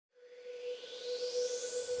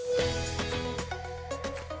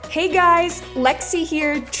Hey guys, Lexi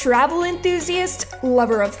here, travel enthusiast,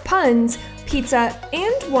 lover of puns, pizza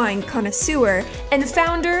and wine connoisseur, and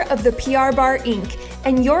founder of the PR Bar Inc.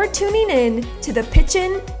 And you're tuning in to the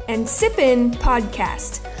Pitchin' and Sippin'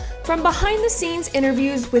 podcast. From behind the scenes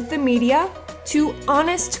interviews with the media, to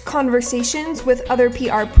honest conversations with other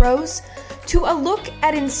PR pros, to a look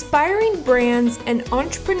at inspiring brands and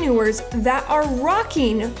entrepreneurs that are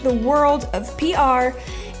rocking the world of PR.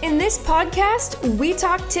 In this podcast, we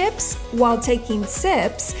talk tips while taking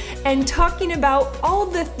sips and talking about all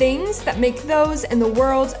the things that make those in the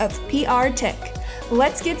world of PR tick.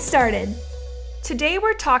 Let's get started. Today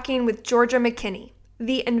we're talking with Georgia McKinney,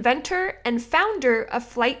 the inventor and founder of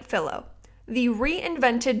Flight Pillow, the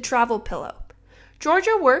reinvented travel pillow.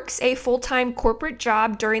 Georgia works a full-time corporate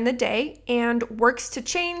job during the day and works to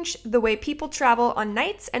change the way people travel on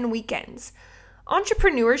nights and weekends.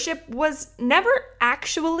 Entrepreneurship was never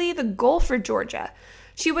actually the goal for Georgia.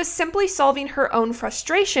 She was simply solving her own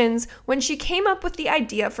frustrations when she came up with the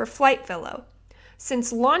idea for Flight Pillow.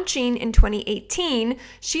 Since launching in 2018,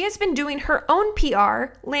 she has been doing her own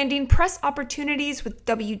PR, landing press opportunities with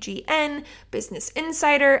WGN, Business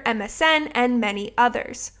Insider, MSN, and many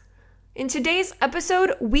others. In today's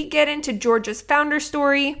episode, we get into Georgia's founder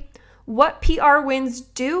story, what PR wins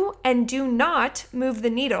do and do not move the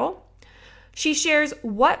needle. She shares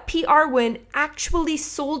what PR win actually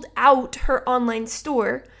sold out her online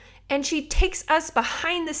store, and she takes us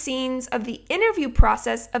behind the scenes of the interview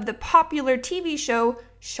process of the popular TV show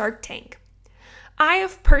Shark Tank. I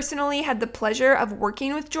have personally had the pleasure of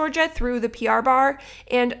working with Georgia through the PR Bar,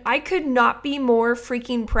 and I could not be more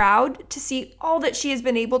freaking proud to see all that she has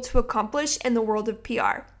been able to accomplish in the world of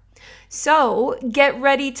PR. So get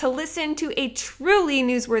ready to listen to a truly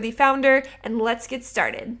newsworthy founder, and let's get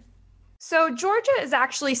started. So Georgia is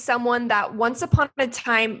actually someone that once upon a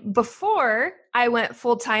time, before I went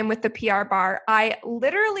full-time with the PR Bar, I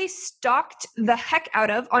literally stalked the heck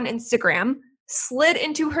out of on Instagram, slid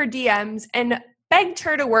into her DMs, and begged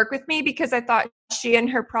her to work with me because I thought she and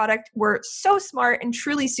her product were so smart and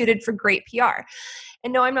truly suited for great PR.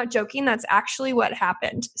 And no, I'm not joking. That's actually what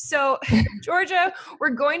happened. So, Georgia, we're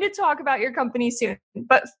going to talk about your company soon.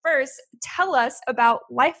 But first, tell us about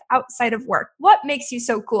life outside of work. What makes you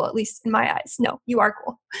so cool, at least in my eyes? No, you are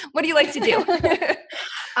cool. What do you like to do?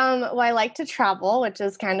 Well, I like to travel, which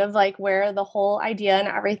is kind of like where the whole idea and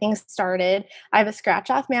everything started. I have a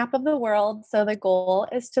scratch-off map of the world. So the goal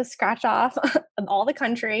is to scratch off all the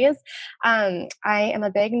countries. I am a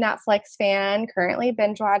big Netflix fan, currently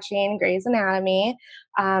binge watching Grey's Anatomy.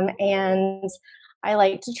 And I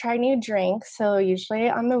like to try new drinks. So usually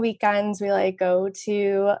on the weekends, we go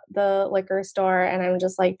to the liquor store and I'm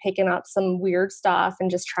just picking up some weird stuff and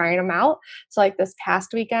just trying them out. So this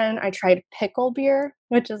past weekend, I tried pickle beer,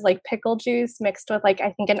 which is pickle juice mixed with I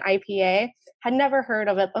think an IPA. Had never heard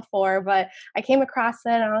of it before, but I came across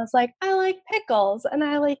it and I was like, I like pickles and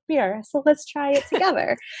I like beer. So let's try it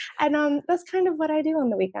together. And that's kind of what I do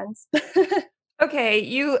on the weekends.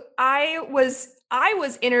 Okay, I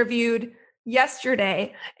was interviewed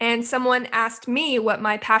yesterday and someone asked me what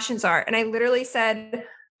my passions are. And I literally said,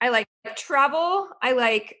 I like travel, I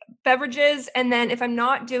like beverages, and then if I'm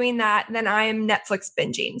not doing that, then I am Netflix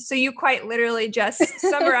binging. So you quite literally just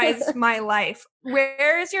summarized my life.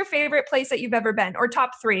 Where is your favorite place that you've ever been? Or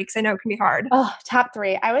top 3, because I know it can be hard. Oh, top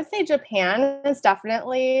 3. I would say Japan is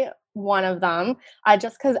definitely one of them,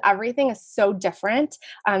 just because everything is so different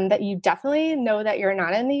that you definitely know that you're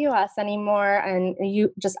not in the US anymore, and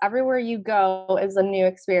you just everywhere you go is a new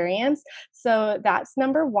experience. So that's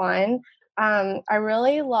number 1. I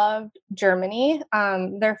really loved Germany.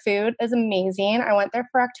 Their food is amazing. I went there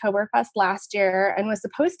for Oktoberfest last year and was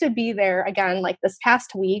supposed to be there again this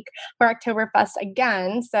past week for Oktoberfest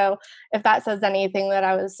again. So if that says anything, that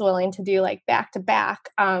I was willing to do back to back.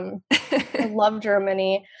 I love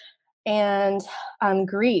Germany. And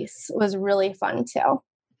Greece was really fun too.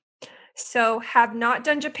 So have not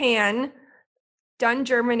done Japan, done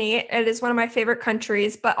Germany. It is one of my favorite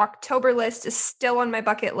countries, but Oktoberfest is still on my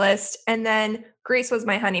bucket list. And then Greece was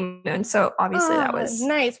my honeymoon. So obviously that was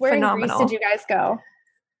nice. Where phenomenal. in Greece did you guys go?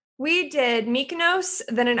 We did Mykonos,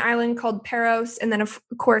 then an island called Paros, and then of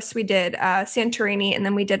course we did Santorini, and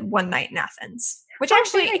then we did one night in Athens, which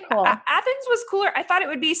actually cool. Athens was cooler. I thought it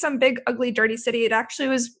would be some big, ugly, dirty city. It actually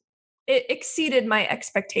was. It exceeded my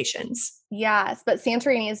expectations. Yes, but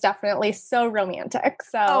Santorini is definitely so romantic.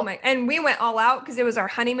 So oh my! And we went all out because it was our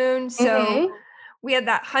honeymoon. So we had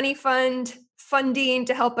that honey funding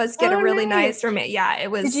to help us get a really nice room. Yeah, it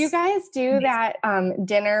was. Did you guys do amazing. That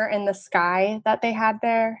dinner in the sky that they had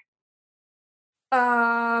there?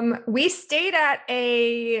 We stayed at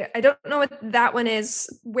I don't know what that one is.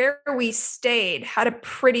 Where we stayed had a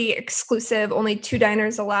pretty exclusive, only 2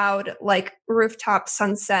 diners allowed, like rooftop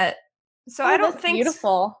sunset. So I Oh, don't that's think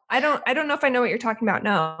beautiful. I don't know if I know what you're talking about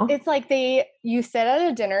now. It's like you sit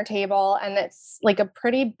at a dinner table and it's like a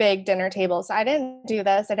pretty big dinner table. So I didn't do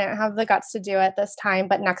this. I didn't have the guts to do it this time,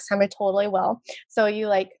 but next time I totally will. So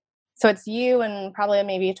so it's you and probably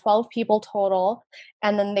maybe 12 people total.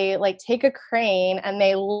 And then they like take a crane and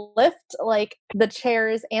they lift like the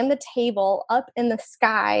chairs and the table up in the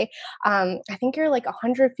sky. I think you're like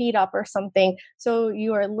 100 feet up or something. So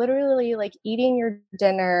you are literally like eating your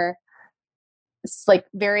dinner like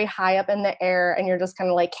very high up in the air and you're just kind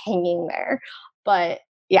of like hanging there. But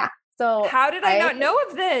yeah, so How did I not know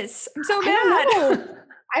of this? I'm so I don't know. mad.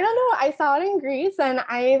 I don't know. I saw it in Greece and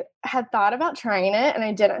I had thought about trying it and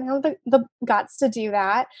I didn't have the guts to do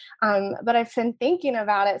that. But I've been thinking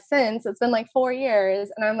about it since. It's been like 4 years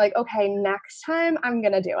and I'm like, okay, next time I'm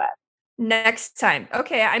going to do it. Next time.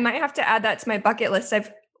 Okay, I might have to add that to my bucket list.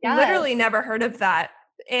 I've Yes. literally never heard of that.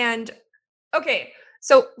 And okay,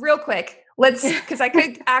 so real quick, because I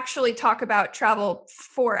could actually talk about travel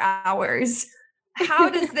for hours. How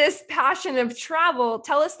does this passion of travel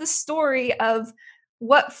tell us the story of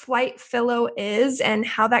what Flight Pillow is and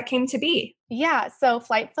how that came to be? Yeah, so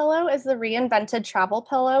Flight Pillow is the reinvented travel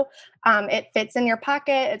pillow. It fits in your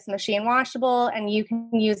pocket, it's machine washable, and you can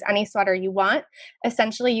use any sweater you want.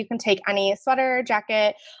 Essentially, you can take any sweater,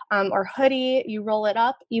 jacket, or hoodie, you roll it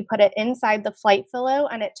up, you put it inside the Flight Pillow,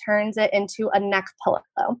 and it turns it into a neck pillow.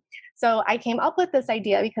 So I came up with this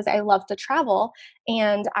idea because I love to travel,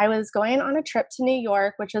 and I was going on a trip to New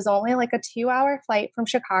York, which is only like a 2-hour flight from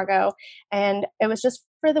Chicago, and it was just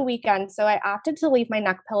for the weekend. So I opted to leave my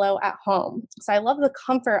neck pillow at home. So I love the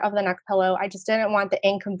comfort of the neck pillow. I just didn't want the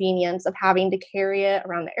inconvenience of having to carry it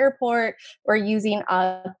around the airport or using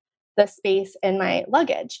up the space in my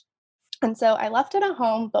luggage. And so I left it at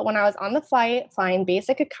home, but when I was on the flight, flying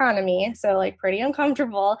basic economy, so like pretty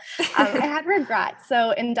uncomfortable, I had regrets.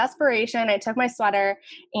 So in desperation, I took my sweater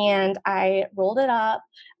and I rolled it up.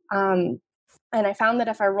 Um, and I found that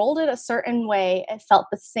if I rolled it a certain way, it felt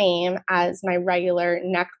the same as my regular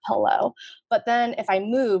neck pillow. But then if I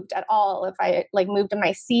moved at all, if I like moved in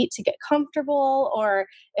my seat to get comfortable, or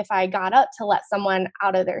if I got up to let someone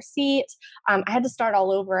out of their seat, I had to start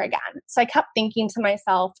all over again. So I kept thinking to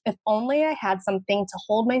myself, if only I had something to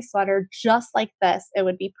hold my sweater just like this, it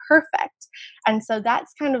would be perfect. And so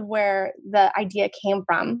that's kind of where the idea came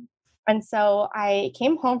from. And so I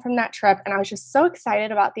came home from that trip and I was just so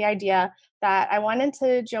excited about the idea that I went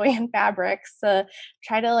into Joanne Fabrics to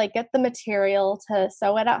try to like get the material to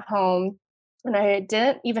sew it at home. And I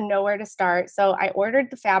didn't even know where to start. So I ordered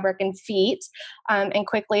the fabric in feet and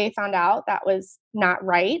quickly found out that was not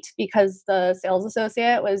right because the sales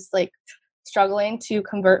associate was like struggling to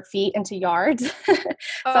convert feet into yards. So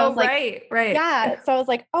I Oh, was like, right. yeah. So I was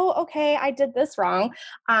like, oh, okay, I did this wrong.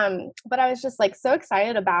 But I was just like so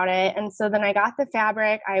excited about it. And so then I got the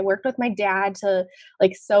fabric. I worked with my dad to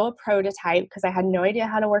like sew a prototype because I had no idea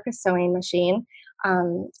how to work a sewing machine.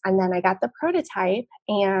 And then I got the prototype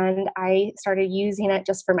and I started using it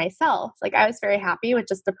just for myself. Like I was very happy with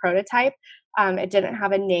just the prototype. It didn't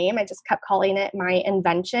have a name. I just kept calling it my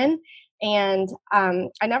invention. And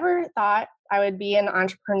I never thought I would be an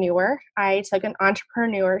entrepreneur. I took an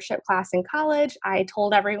entrepreneurship class in college. I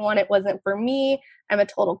told everyone it wasn't for me. I'm a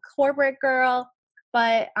total corporate girl.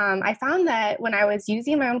 But I found that when I was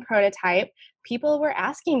using my own prototype, people were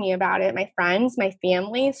asking me about it. My friends, my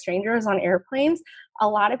family, strangers on airplanes, a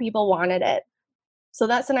lot of people wanted it. So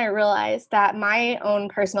that's when I realized that my own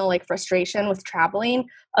personal like frustration with traveling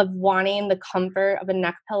of wanting the comfort of a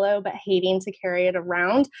neck pillow but hating to carry it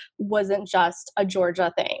around wasn't just a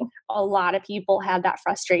Georgia thing. A lot of people had that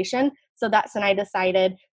frustration. So that's when I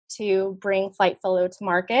decided to bring Flight Pillow to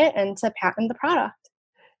market and to patent the product.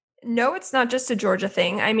 No, it's not just a Georgia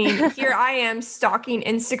thing. I mean, here I am stalking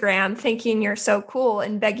Instagram thinking you're so cool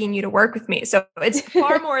and begging you to work with me. So it's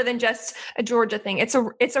far more than just a Georgia thing. It's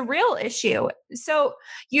a real issue. So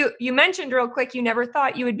you mentioned real quick you never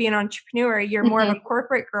thought you would be an entrepreneur. You're more of a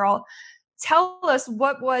corporate girl. Tell us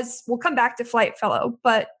we'll come back to Flight Fellow,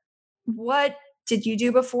 but what did you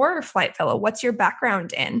do before Flight Fellow? What's your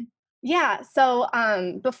background in? Yeah. So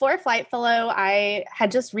before Flight Fellow, I had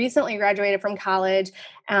just recently graduated from college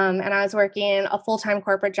and I was working a full time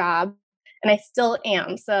corporate job. And I still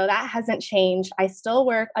am. So that hasn't changed. I still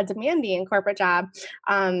work a demanding corporate job.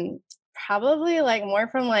 Probably like more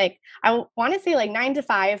from like, want to say like 9 to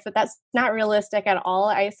 5, but that's not realistic at all.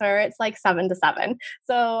 I swear it's like 7 to 7.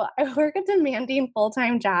 So I work a demanding full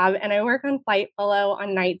time job and I work on Flight Fellow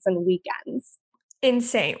on nights and weekends.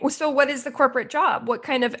 insane. So what is the corporate job? What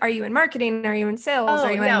kind of, are you in marketing? Are you in sales? Are Oh,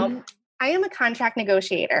 you in? no. I am a contract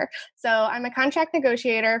negotiator. So I'm a contract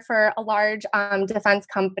negotiator for a large defense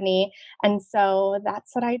company. And so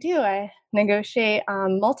that's what I do. I negotiate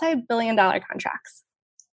multi-billion-dollar contracts.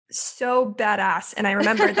 So badass. And I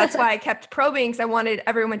remember that's why I kept probing, because I wanted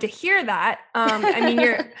everyone to hear that. I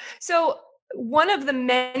mean, so one of the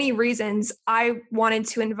many reasons I wanted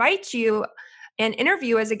to invite you and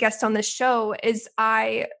interview as a guest on this show is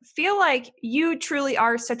I feel like you truly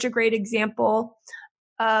are such a great example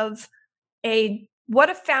of what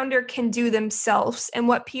a founder can do themselves and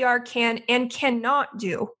what PR can and cannot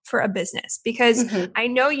do for a business. Because I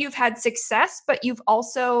know you've had success, but you've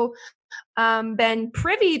also been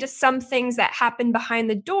privy to some things that happen behind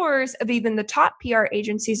the doors of even the top PR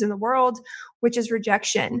agencies in the world, which is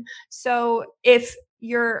rejection. So if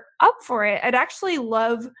you're up for it, I'd actually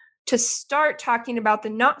love to start talking about the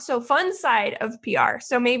not so fun side of PR.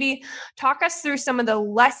 So maybe talk us through some of the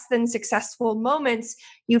less than successful moments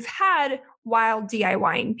you've had while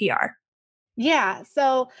DIYing PR. Yeah.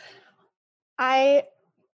 So I've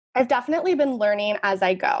definitely been learning as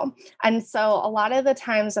I go. And so a lot of the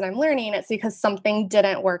times when I'm learning, it's because something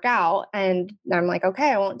didn't work out. And I'm like,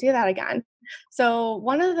 okay, I won't do that again. So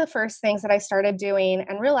one of the first things that I started doing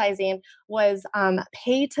and realizing was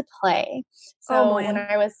pay to play. Oh, So when man.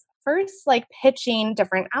 I was first like pitching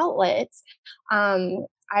different outlets,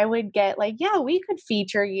 I would get like, yeah, we could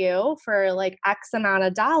feature you for like X amount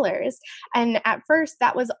of dollars. And at first,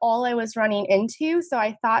 that was all I was running into. So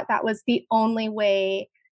I thought that was the only way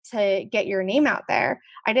to get your name out there.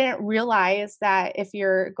 I didn't realize that if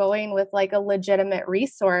you're going with like a legitimate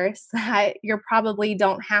resource that you probably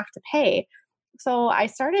don't have to pay. So I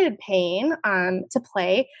started paying to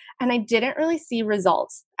play and I didn't really see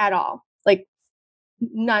results at all, like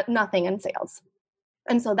nothing in sales.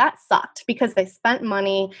 And so that sucked because I spent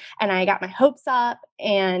money and I got my hopes up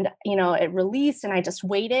and, it released and I just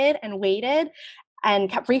waited and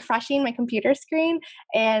kept refreshing my computer screen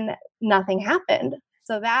and nothing happened.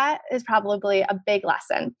 So that is probably a big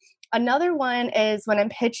lesson. Another one is when I'm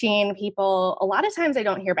pitching people, a lot of times I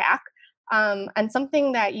don't hear back. And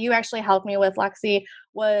something that you actually helped me with, Lexi,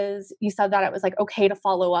 was you said that it was like okay to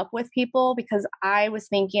follow up with people because I was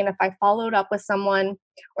thinking if I followed up with someone,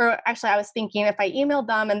 or actually I was thinking if I emailed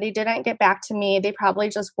them and they didn't get back to me, they probably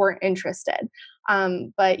just weren't interested.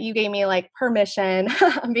 But you gave me like permission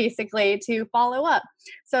basically to follow up.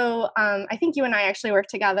 So I think you and I actually worked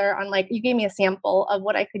together on like, you gave me a sample of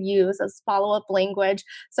what I could use as follow-up language.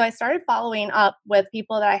 So I started following up with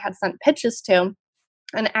people that I had sent pitches to,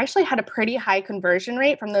 and actually had a pretty high conversion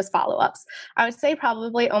rate from those follow-ups. I would say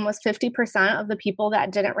probably almost 50% of the people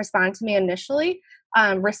that didn't respond to me initially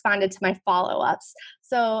responded to my follow-ups.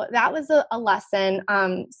 So that was a lesson.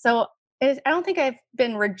 I don't think I've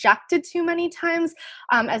been rejected too many times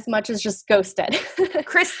as much as just ghosted.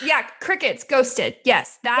 Crickets, ghosted.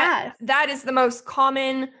 Yes, that is the most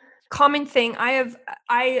common thing.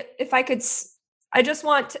 I just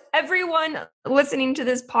want everyone listening to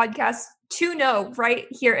this podcast to know right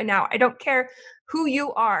here and now. I don't care who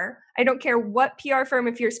you are. I don't care what PR firm,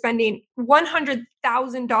 if you're spending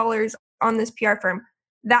 $100,000 on this PR firm,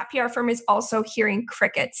 that PR firm is also hearing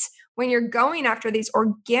crickets. When you're going after these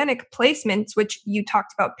organic placements, which you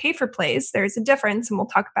talked about pay for plays, there's a difference and we'll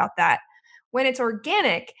talk about that. When it's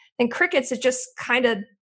organic, then crickets is just kind of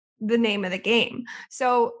the name of the game.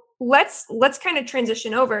 So let's kind of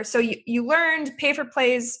transition over. So you learned pay for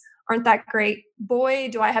plays aren't that great. Boy,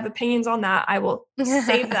 do I have opinions on that. I will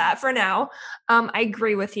save that for now. I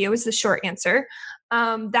agree with you is the short answer.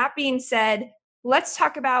 That being said, let's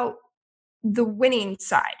talk about the winning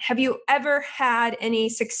side. Have you ever had any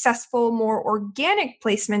successful, more organic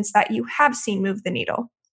placements that you have seen move the needle?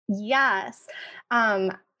 Yes.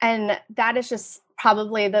 And that is just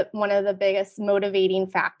probably one of the biggest motivating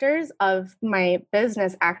factors of my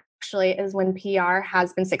business actually is when PR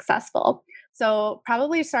has been successful. So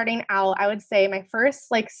probably starting out, I would say my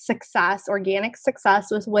first like organic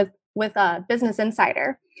success was with a Business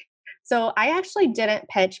Insider. So I actually didn't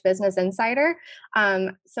pitch Business Insider.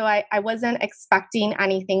 So I wasn't expecting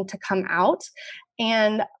anything to come out.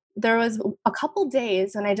 And there was a couple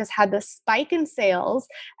days when I just had this spike in sales.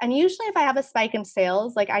 And usually if I have a spike in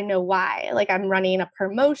sales, like I know why, like I'm running a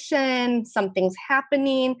promotion, something's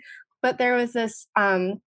happening. But there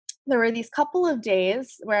were these couple of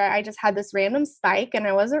days where I just had this random spike and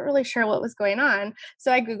I wasn't really sure what was going on.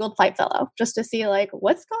 So I Googled Flight Fellow just to see like,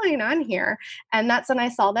 what's going on here? And that's when I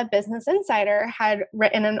saw that Business Insider had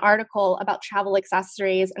written an article about travel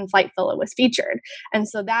accessories and Flight Fellow was featured. And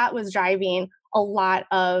so that was driving a lot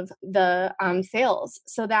of the sales.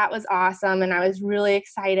 So that was awesome. And I was really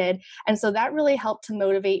excited. And so that really helped to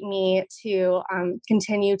motivate me to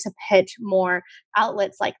continue to pitch more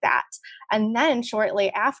outlets like that. And then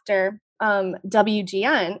shortly after,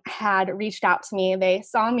 WGN had reached out to me. They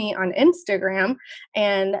saw me on Instagram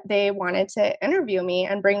and they wanted to interview me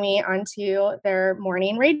and bring me onto their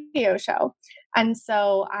morning radio show. And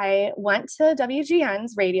so I went to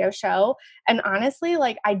WGN's radio show, and honestly,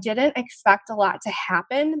 like, I didn't expect a lot to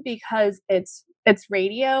happen because it's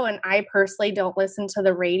radio, and I personally don't listen to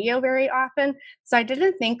the radio very often. So I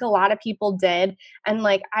didn't think a lot of people did. And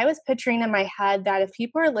like, I was picturing in my head that if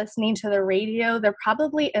people are listening to the radio, they're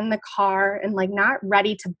probably in the car and like not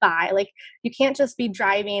ready to buy. Like, you can't just be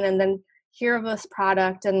driving and then hear of this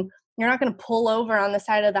product, and you're not going to pull over on the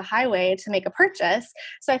side of the highway to make a purchase.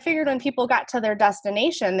 So I figured when people got to their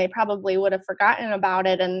destination, they probably would have forgotten about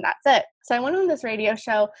it, and that's it. So I went on this radio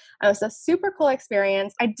show. It was a super cool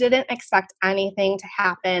experience. I didn't expect anything to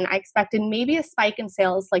happen. I expected maybe a spike in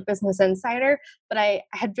sales like Business Insider, but I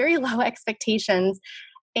had very low expectations.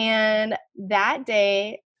 And that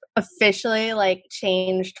day officially like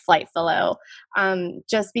changed Flightfullo,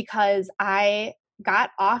 just because I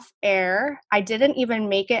got off air. I didn't even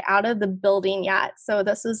make it out of the building yet. So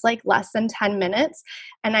this was like less than 10 minutes.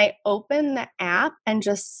 And I opened the app and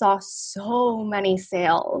just saw so many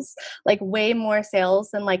sales, like way more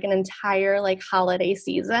sales than like an entire like holiday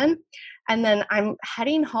season. And then I'm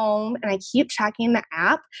heading home and I keep checking the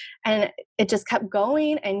app, and it just kept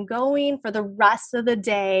going and going for the rest of the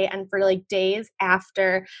day. And for like days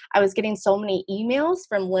after, I was getting so many emails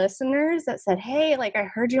from listeners that said, "Hey, like I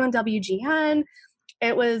heard you on WGN."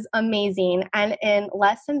 It was amazing. And in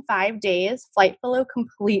less than 5 days, Flightfullo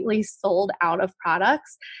completely sold out of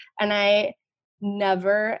products. And I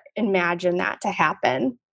never imagined that to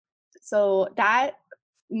happen. So that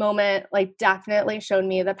moment like definitely showed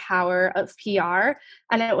me the power of PR.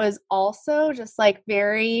 And it was also just like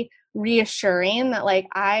very reassuring that like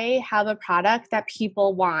I have a product that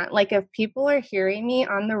people want. Like if people are hearing me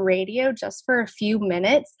on the radio just for a few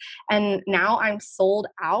minutes and now I'm sold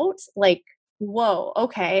out, like, whoa,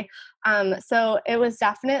 okay. So it was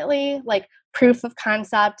definitely like proof of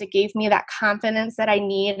concept. It gave me that confidence that I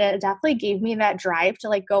need. It definitely gave me that drive to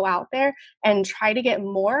like go out there and try to get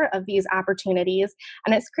more of these opportunities.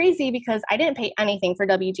 And it's crazy because I didn't pay anything for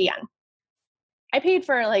WGN. I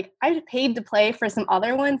paid to play for some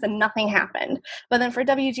other ones and nothing happened. But then for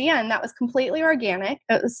WGN, that was completely organic.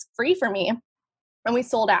 It was free for me and we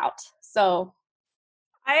sold out. So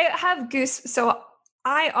I have so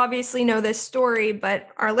I obviously know this story, but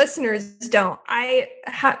our listeners don't.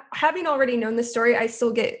 Having already known this story, I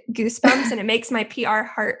still get goosebumps and it makes my PR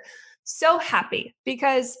heart so happy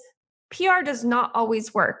because PR does not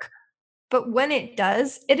always work. But when it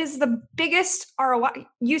does, it is the biggest ROI.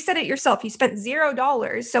 You said it yourself. You spent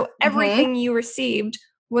 $0. So everything you received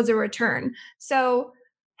was a return. So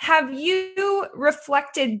have you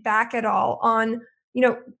reflected back at all on,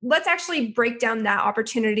 let's actually break down that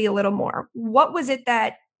opportunity a little more. What was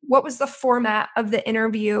the format of the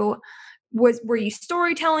interview? Were you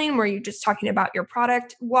storytelling? Were you just talking about your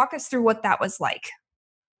product? Walk us through what that was like.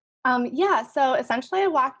 Yeah. So essentially I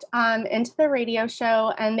walked into the radio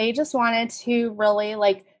show and they just wanted to really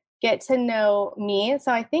like get to know me.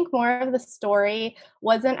 So I think more of the story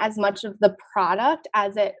wasn't as much of the product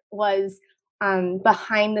as it was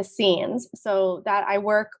behind the scenes. So that I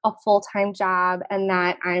work a full-time job and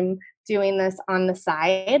that I'm doing this on the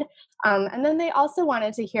side. And then they also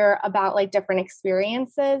wanted to hear about like different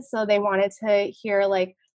experiences. So they wanted to hear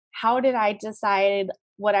like, how did I decide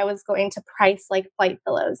what I was going to price like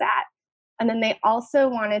Flightfullo's at? And then they also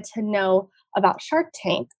wanted to know about Shark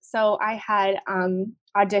Tank. So I had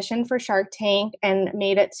auditioned for Shark Tank and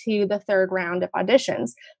made it to the third round of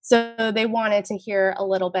auditions. So they wanted to hear a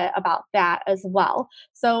little bit about that as well.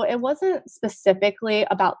 So it wasn't specifically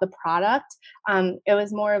about the product. It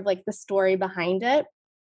was more of like the story behind it,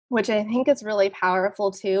 which I think is really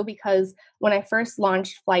powerful too, because when I first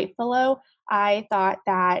launched Flightfullo, I thought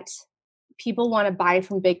that people want to buy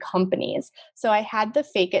from big companies. So I had the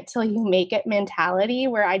fake it till you make it mentality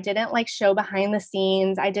where I didn't like show behind the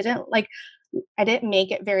scenes. I didn't make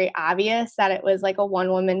it very obvious that it was like a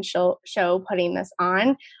one-woman show putting this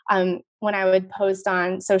on. When I would post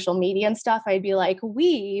on social media and stuff, I'd be like,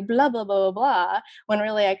 we, blah, blah, blah, blah, blah, when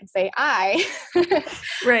really I could say I.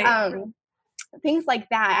 Right. Things like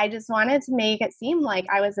that. I just wanted to make it seem like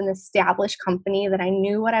I was an established company, that I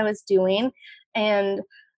knew what I was doing. And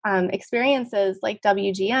experiences like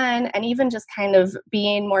WGN and even just kind of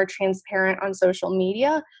being more transparent on social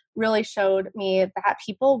media really showed me that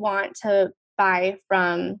people want to buy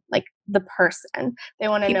from like the person. They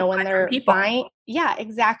want to know People when buy from they're people. buying. Yeah,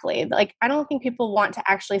 exactly. Like, I don't think people want to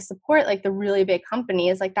actually support like the really big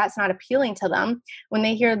companies. Like, that's not appealing to them. When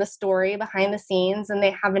they hear the story behind the scenes and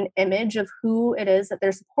they have an image of who it is that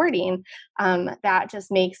they're supporting, that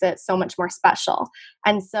just makes it so much more special.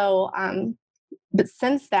 And so, but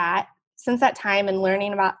since that time and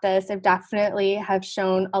learning about this, I've definitely have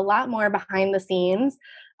shown a lot more behind the scenes.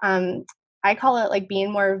 Um, I call it like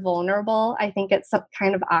being more vulnerable. I think it's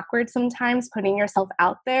kind of awkward sometimes putting yourself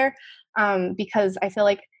out there, because I feel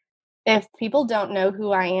like if people don't know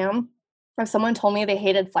who I am, if someone told me they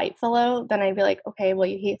hated Flight Fellow, then I'd be like, okay, well,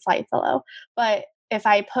 you hate Flight Fellow. But if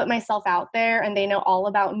I put myself out there and they know all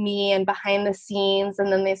about me and behind the scenes,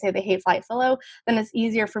 and then they say they hate Flight Fellow, then it's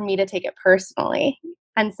easier for me to take it personally.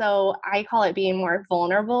 And so I call it being more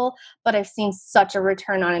vulnerable, but I've seen such a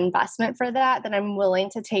return on investment for that I'm willing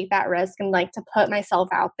to take that risk and like to put myself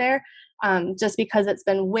out there, just because it's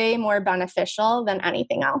been way more beneficial than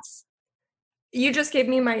anything else. You just gave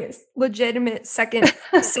me my legitimate second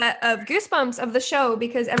set of goosebumps of the show,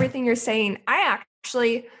 because everything you're saying, I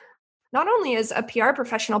actually, not only as a PR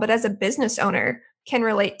professional, but as a business owner, can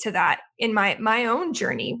relate to that in my own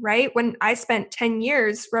journey, right? When I spent 10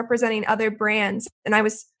 years representing other brands and I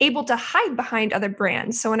was able to hide behind other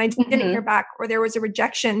brands. So when I didn't hear Mhm. back or there was a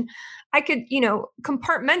rejection, I could,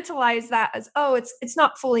 compartmentalize that as, oh, it's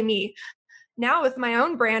not fully me. Now with my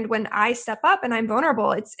own brand, when I step up and I'm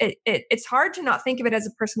vulnerable, it's hard to not think of it as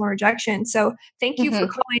a personal rejection. So thank you for Mhm.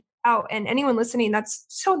 calling it out, and anyone listening, that's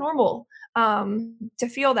so normal to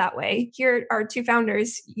feel that way. Here are two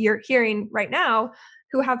founders you're hearing right now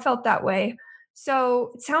who have felt that way.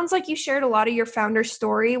 So it sounds like you shared a lot of your founder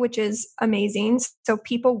story, which is amazing. So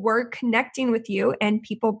people were connecting with you and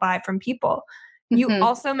people buy from people. You Mhm.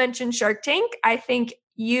 also mentioned Shark Tank. I think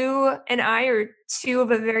you and I are two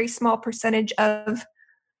of a very small percentage of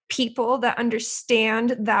people that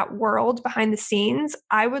understand that world behind the scenes.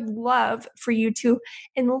 I would love for you to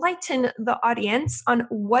enlighten the audience on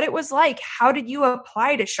what it was like. How did you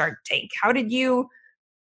apply to Shark Tank? How did you,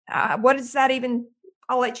 what is that even?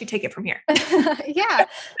 I'll let you take it from here. Yeah.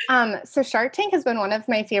 So Shark Tank has been one of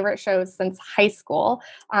my favorite shows since high school.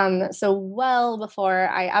 So well before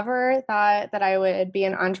I ever thought that I would be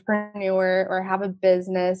an entrepreneur or have a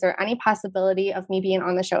business or any possibility of me being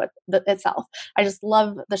on the show itself. I just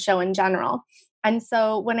love the show in general. And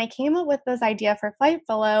so when I came up with this idea for Flight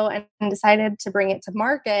Fellow and decided to bring it to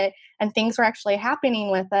market and things were actually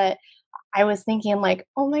happening with it, I was thinking like,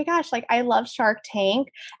 oh my gosh, like I love Shark Tank.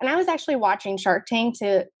 And I was actually watching Shark Tank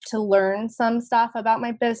to learn some stuff about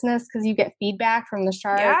my business, because you get feedback from the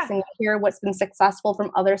sharks Yeah. and you hear what's been successful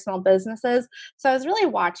from other small businesses. So I was really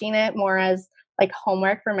watching it more as like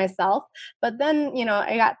homework for myself. But then,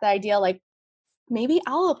 I got the idea like, maybe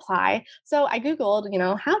I'll apply. So I Googled,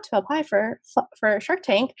 how to apply for Shark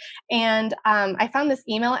Tank. And I found this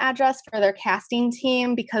email address for their casting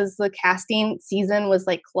team, because the casting season was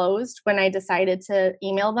like closed when I decided to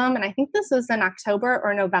email them. And I think this was in October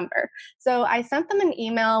or November. So I sent them an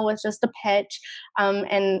email with just a pitch.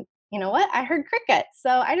 And you know what? I heard crickets. So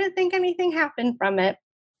I didn't think anything happened from it.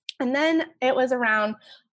 And then it was around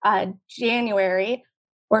January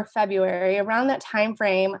or February, around that time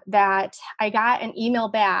frame, that I got an email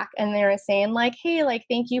back and they were saying like, hey, like,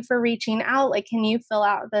 thank you for reaching out. Like, can you fill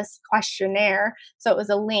out this questionnaire? So it was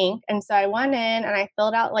a link. And so I went in and I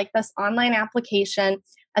filled out like this online application,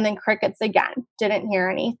 and then crickets again, didn't hear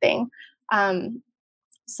anything. Um,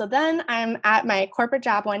 so then I'm at my corporate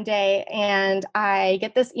job one day and I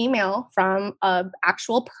get this email from an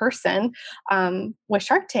actual person with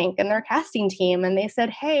Shark Tank and their casting team. And they said,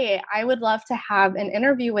 hey, I would love to have an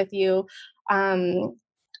interview with you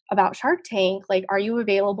about Shark Tank. Like, are you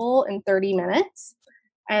available in 30 minutes?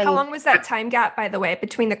 How And long was that time gap, by the way,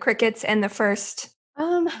 between the crickets and the first,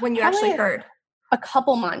 when you actually probably heard? a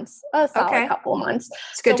couple months, a solid Okay. couple months.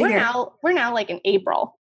 It's So good to we're hear. now we're now like in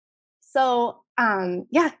April. So,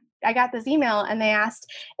 yeah, I got this email and they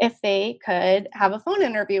asked if they could have a phone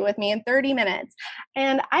interview with me in 30 minutes.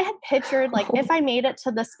 And I had pictured like if I made it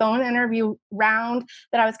to this phone interview round,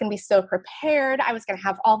 that I was going to be so prepared. I was going to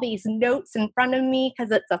have all these notes in front of me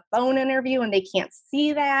because it's a phone interview and they can't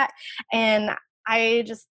see that. And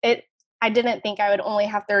I didn't think I would only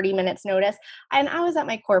have 30 minutes notice. And I was at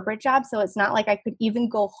my corporate job, so it's not like I could even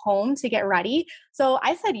go home to get ready. So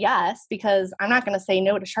I said yes, because I'm not going to say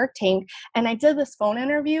no to Shark Tank. And I did this phone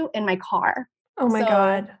interview in my car. Oh my So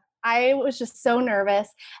God. I was just so nervous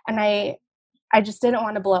and I just didn't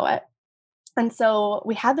want to blow it. And so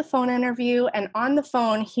we had the phone interview, and on the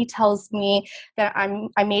phone, he tells me that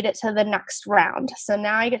I made it to the next round. So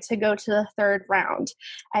now I get to go to the third round.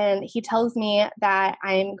 And he tells me that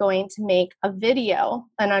I'm going to make a video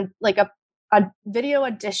and a video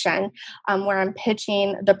edition where I'm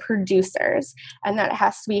pitching the producers, and that it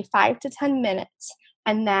has to be 5 to 10 minutes,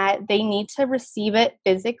 and that they need to receive it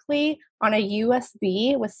physically on a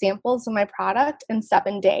USB with samples of my product in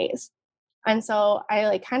 7 days. And so I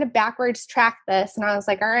like kind of backwards tracked this, and I was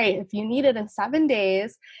like, all right, if you need it in 7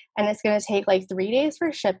 days and it's going to take like 3 days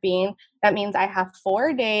for shipping, that means I have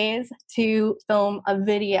 4 days to film a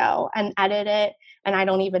video and edit it. And I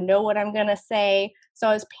don't even know what I'm going to say. So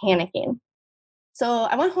I was panicking. So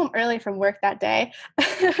I went home early from work that day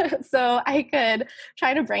so I could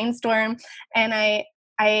try to brainstorm. And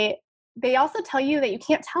they also tell you that you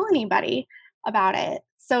can't tell anybody about it.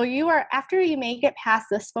 So after you make it past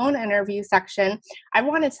this phone interview section, I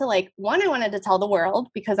wanted to tell the world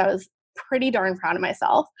because I was pretty darn proud of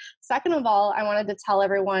myself. Second of all, I wanted to tell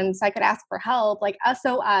everyone so I could ask for help, like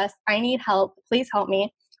SOS, I need help, please help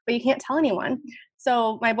me. But you can't tell anyone.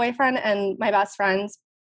 So my boyfriend and my best friends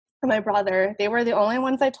and my brother, they were the only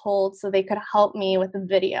ones I told so they could help me with the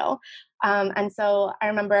video. And so I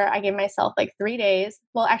remember I gave myself like 3 days.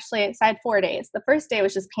 Well, actually, I had 4 days. The first day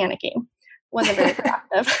was just panicking. Wasn't very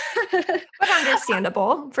productive. But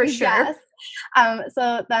understandable, for sure. Yes.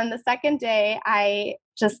 So then the second day,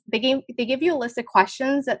 they give you a list of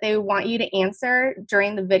questions that they want you to answer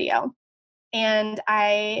during the video. And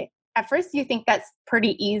at first you think that's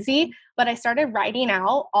pretty easy, but I started writing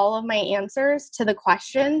out all of my answers to the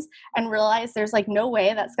questions and realized there's like no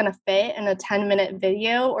way that's going to fit in a 10-minute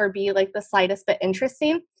video or be like the slightest bit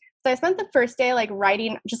interesting. So I spent the first day like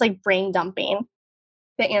writing, just like brain dumping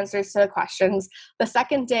the answers to the questions. The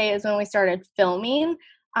second day is when we started filming.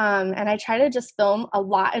 And I try to just film a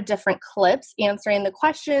lot of different clips answering the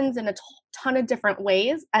questions in a ton of different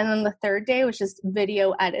ways. And then the third day was just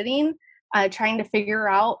video editing, trying to figure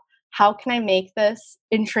out how can I make this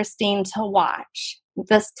interesting to watch,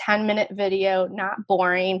 this 10-minute video, not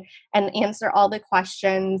boring, and answer all the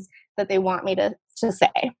questions that they want me to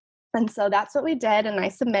say. And so that's what we did. And I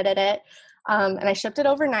submitted it. And I shipped it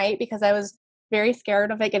overnight because I was very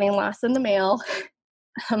scared of it getting lost in the mail.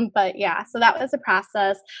 But yeah, so that was the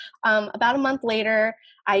process. About a month later,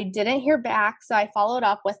 I didn't hear back. So I followed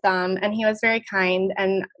up with them, and he was very kind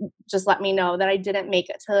and just let me know that I didn't make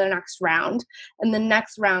it to the next round. And the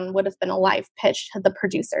next round would have been a live pitch to the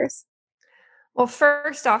producers. Well,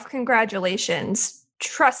 first off, congratulations.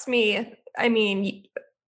 Trust me, I mean,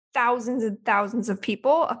 thousands and thousands of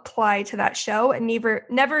people apply to that show and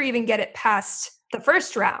never even get it past the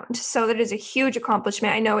first round. So that is a huge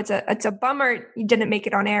accomplishment. I know it's a bummer you didn't make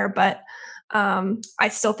it on air, but I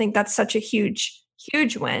still think that's such a huge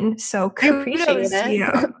win. So kudos to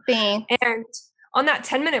you. Thanks. And on that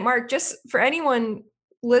 10-minute mark, just for anyone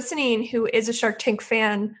listening who is a Shark Tank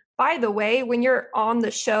fan, by the way, when you're on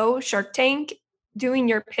the show Shark Tank doing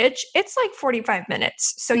your pitch, it's like 45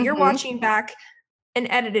 minutes. So you're watching back an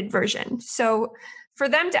edited version. So for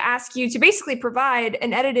them to ask you to basically provide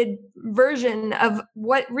an edited version of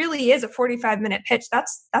what really is a 45-minute pitch,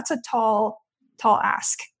 that's a tall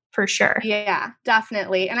ask for sure. Yeah,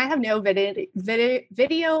 definitely. And I have no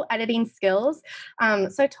video editing skills.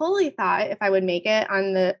 So I totally thought if I would make it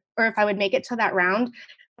if I would make it to that round,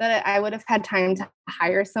 that I would have had time to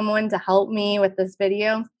hire someone to help me with this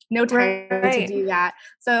video. No time to do that.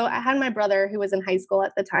 So I had my brother, who was in high school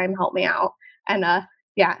at the time, help me out. And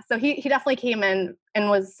so he definitely came in and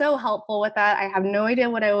was so helpful with that. I have no idea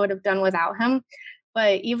what I would have done without him.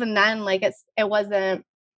 But even then, like it wasn't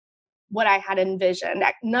what I had envisioned.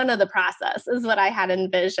 None of the process is what I had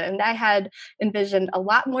envisioned. I had envisioned a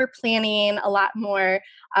lot more planning, a lot more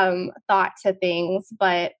thought to things.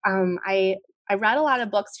 But I read a lot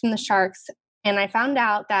of books from the sharks, and I found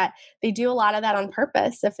out that they do a lot of that on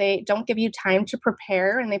purpose. If they don't give you time to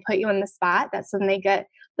prepare and they put you on the spot, that's when they get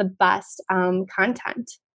the best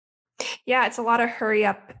content. Yeah, it's a lot of hurry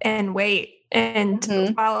up and wait. And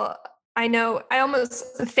while I know, I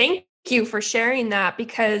almost thank you for sharing that,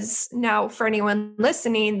 because now for anyone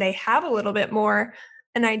listening, they have a little bit more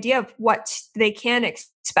an idea of what they can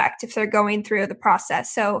expect if they're going through the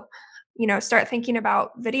process. So, start thinking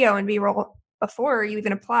about video and B-roll before you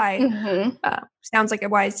even apply. Sounds like a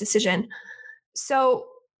wise decision. So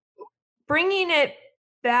bringing it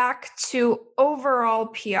back to overall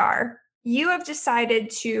PR, you have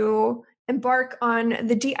decided to embark on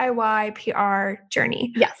the DIY PR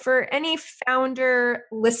journey. Yes. For any founder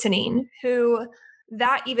listening who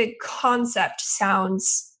that even concept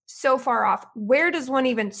sounds so far off, where does one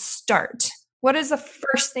even start? what is the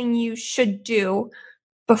first thing you should do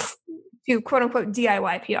to quote unquote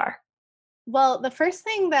DIY PR? Well, the first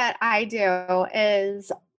thing that I do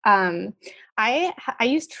is I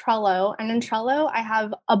use Trello, and in Trello I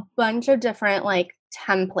have a bunch of different like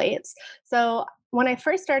templates. So when I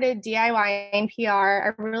first started DIYing PR,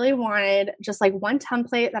 I really wanted just like one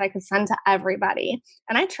template that I could send to everybody,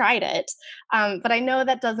 and I tried it, but I know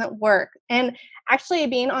that doesn't work. And actually,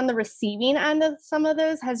 being on the receiving end of some of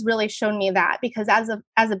those has really shown me that, because as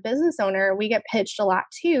a business owner, we get pitched a lot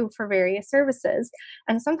too for various services.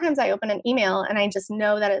 And sometimes I open an email and I just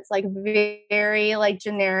know that it's like very like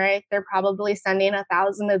generic. They're probably sending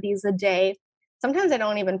 1,000 of these a day. Sometimes I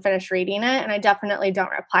don't even finish reading it, and I definitely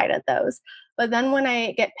don't reply to those. But then when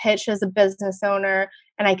I get pitched as a business owner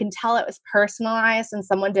and I can tell it was personalized and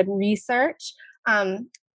someone did research,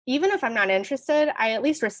 even if I'm not interested, I at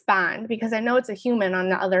least respond because I know it's a human on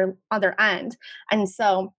the other end. And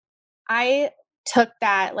so I took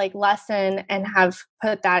that like lesson and have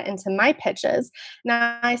put that into my pitches.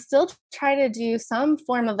 Now I still try to do some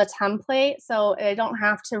form of a template so I don't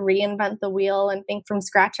have to reinvent the wheel and think from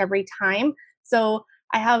scratch every time. So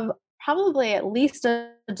I have probably at least a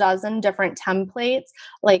dozen different templates.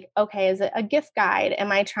 Like, okay, is it a gift guide?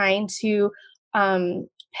 Am I trying to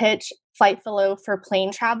pitch Flight Fellow for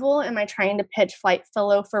plane travel? Am I trying to pitch Flight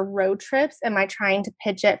Fellow for road trips? Am I trying to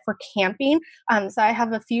pitch it for camping? So I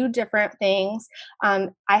have a few different things. I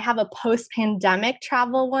have a post-pandemic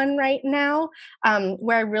travel one right now,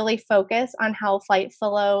 where I really focus on how Flight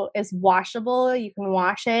Fellow is washable. You can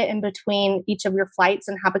wash it in between each of your flights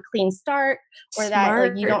and have a clean start, or that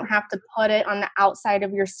like you don't have to put it on the outside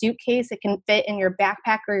of your suitcase. It can fit in your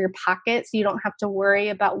backpack or your pocket, so you don't have to worry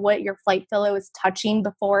about what your Flight Fellow is touching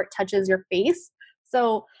before it touches your face.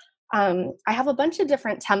 So I have a bunch of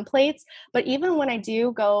different templates, but even when I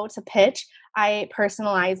do go to pitch, I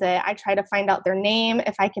personalize it. I try to find out their name.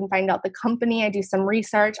 If I can find out the company, I do some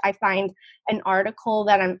research. I find an article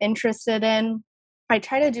that I'm interested in. I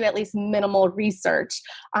try to do at least minimal research,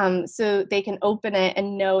 so they can open it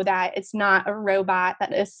and know that it's not a robot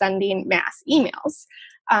that is sending mass emails.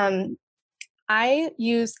 I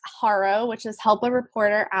use Haro, which is Help a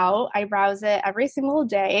Reporter Out. I browse it every single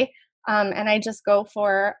day. And I just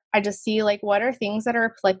see like what are things that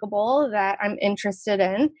are applicable that I'm interested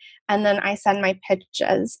in. And then I send my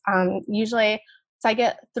pitches. Usually, so I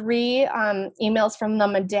get 3 emails from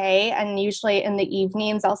them a day. And usually in the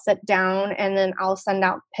evenings, I'll sit down and then I'll send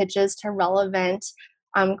out pitches to relevant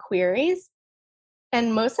queries.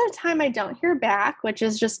 And most of the time I don't hear back, which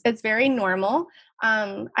is it's very normal.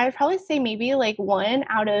 I'd probably say maybe like 1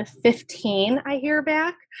 out of 15 I hear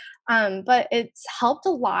back. But it's helped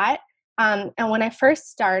a lot. And when I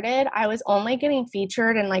first started, I was only getting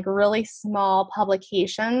featured in like really small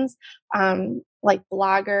publications, like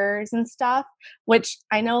bloggers and stuff, which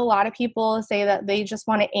I know a lot of people say that they just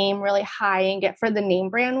want to aim really high and get for the name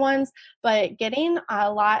brand ones. But getting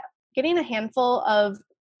a handful of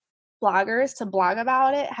bloggers to blog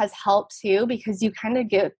about it has helped too, because you kind of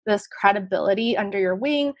get this credibility under your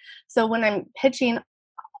wing. So when I'm pitching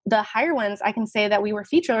the higher ones, I can say that we were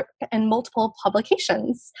featured in multiple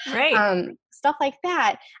publications, right? Stuff like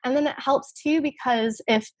that. And then it helps too, because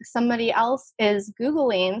if somebody else is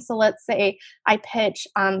Googling, so let's say I pitch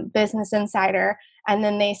Business Insider and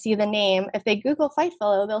then they see the name, if they Google Flight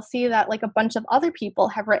Fellow, they'll see that like a bunch of other people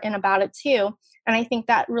have written about it too. And I think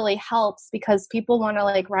that really helps because people want to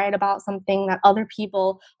like write about something that other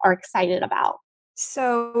people are excited about.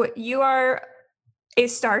 So you are a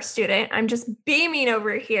star student. I'm just beaming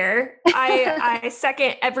over here. I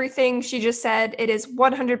second everything she just said. It is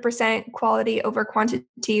 100% quality over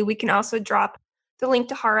quantity. We can also drop the link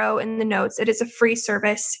to Haro in the notes. It is a free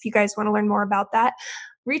service if you guys want to learn more about that.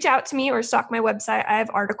 Reach out to me or stalk my website. I have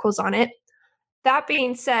articles on it. That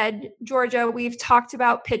being said, Georgia, we've talked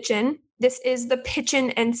about pitchin'. This is the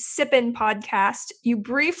Pitchin' and Sippin' podcast. You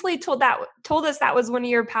briefly told us that was one of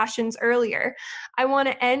your passions earlier. I want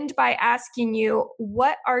to end by asking you,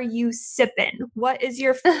 what are you sipping? What is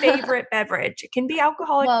your favorite beverage? It can be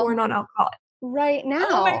alcoholic or non-alcoholic. Right now,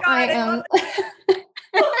 oh my God, I am.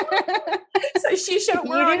 So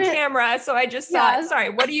we're on camera, so I just thought,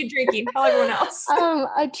 sorry, what are you drinking? Tell everyone else.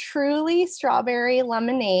 A truly strawberry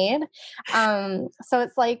lemonade. So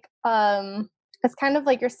it's like it's kind of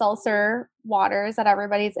like your seltzer waters that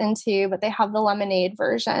everybody's into, but they have the lemonade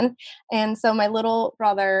version. And so my little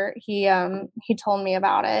brother, he told me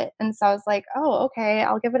about it, and so I was like, oh, okay,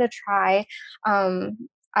 I'll give it a try.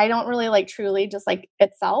 I don't really like Truly just like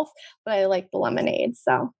itself, but I like the lemonade.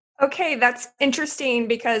 So. Okay, that's interesting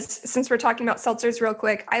because since we're talking about seltzers real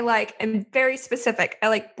quick, I'm very specific. I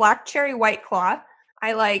like black cherry White Claw.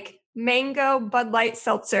 I like mango Bud Light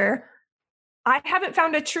seltzer. I haven't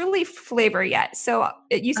found a true leaf flavor yet. So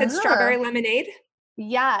you said strawberry lemonade?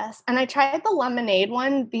 Yes. And I tried the lemonade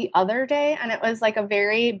one the other day, and it was like a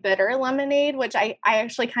very bitter lemonade, which I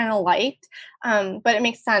actually kind of liked. But it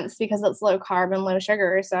makes sense because it's low carb and low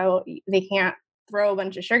sugar. So they can't throw a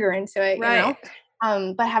bunch of sugar into it, right.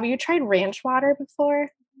 But have you tried ranch water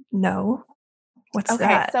before? No. What's Okay,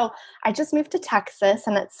 that? so I just moved to Texas,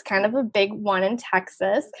 and it's kind of a big one in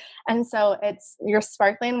Texas. And so it's your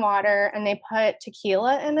sparkling water, and they put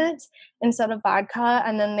tequila in it instead of vodka,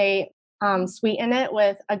 and then they sweeten it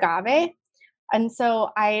with agave. And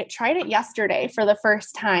so I tried it yesterday for the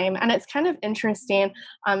first time, and it's kind of interesting.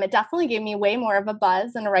 It definitely gave me way more of a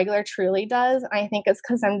buzz than a regular Truly does. I think it's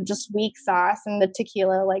because I'm just weak sauce, and the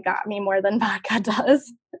tequila got me more than vodka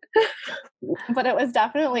does. But it was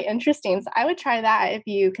definitely interesting. So I would try that if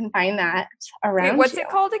you can find that around. Wait, what's you. It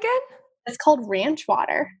called again? It's called ranch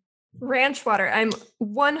water. Ranch water. I'm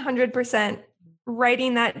 100%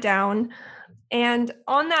 writing that down. And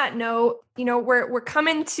on that note,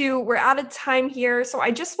 we're out of time here. So I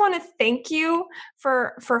just want to thank you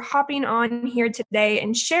for hopping on here today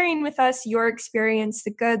and sharing with us your experience,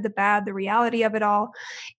 the good, the bad, the reality of it all.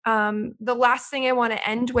 The last thing I want to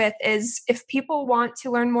end with is, if people want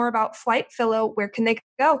to learn more about FlightPillow, where can they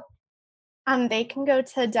go? They can go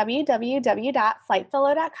to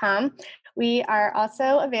www.flightpillow.com. We are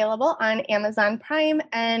also available on Amazon Prime,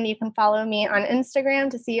 and you can follow me on Instagram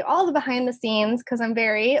to see all the behind the scenes, because I'm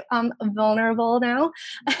very vulnerable now.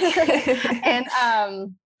 And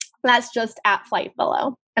that's just at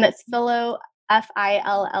FlightPillow, and it's Pillow,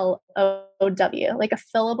 Fillow, like a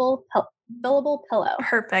fillable pillow.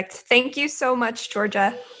 Perfect. Thank you so much,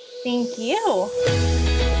 Georgia. Thank you.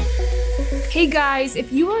 Hey guys,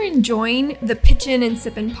 if you are enjoying the Pitchin' and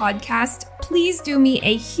Sippin' podcast, please do me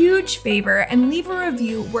a huge favor and leave a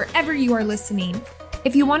review wherever you are listening.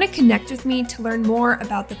 If you want to connect with me to learn more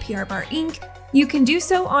about the PR Bar Inc., you can do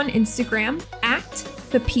so on Instagram at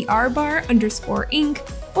 @thePRBar_Inc.,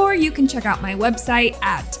 or you can check out my website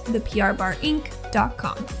at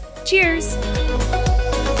theprbarinc.com. Cheers!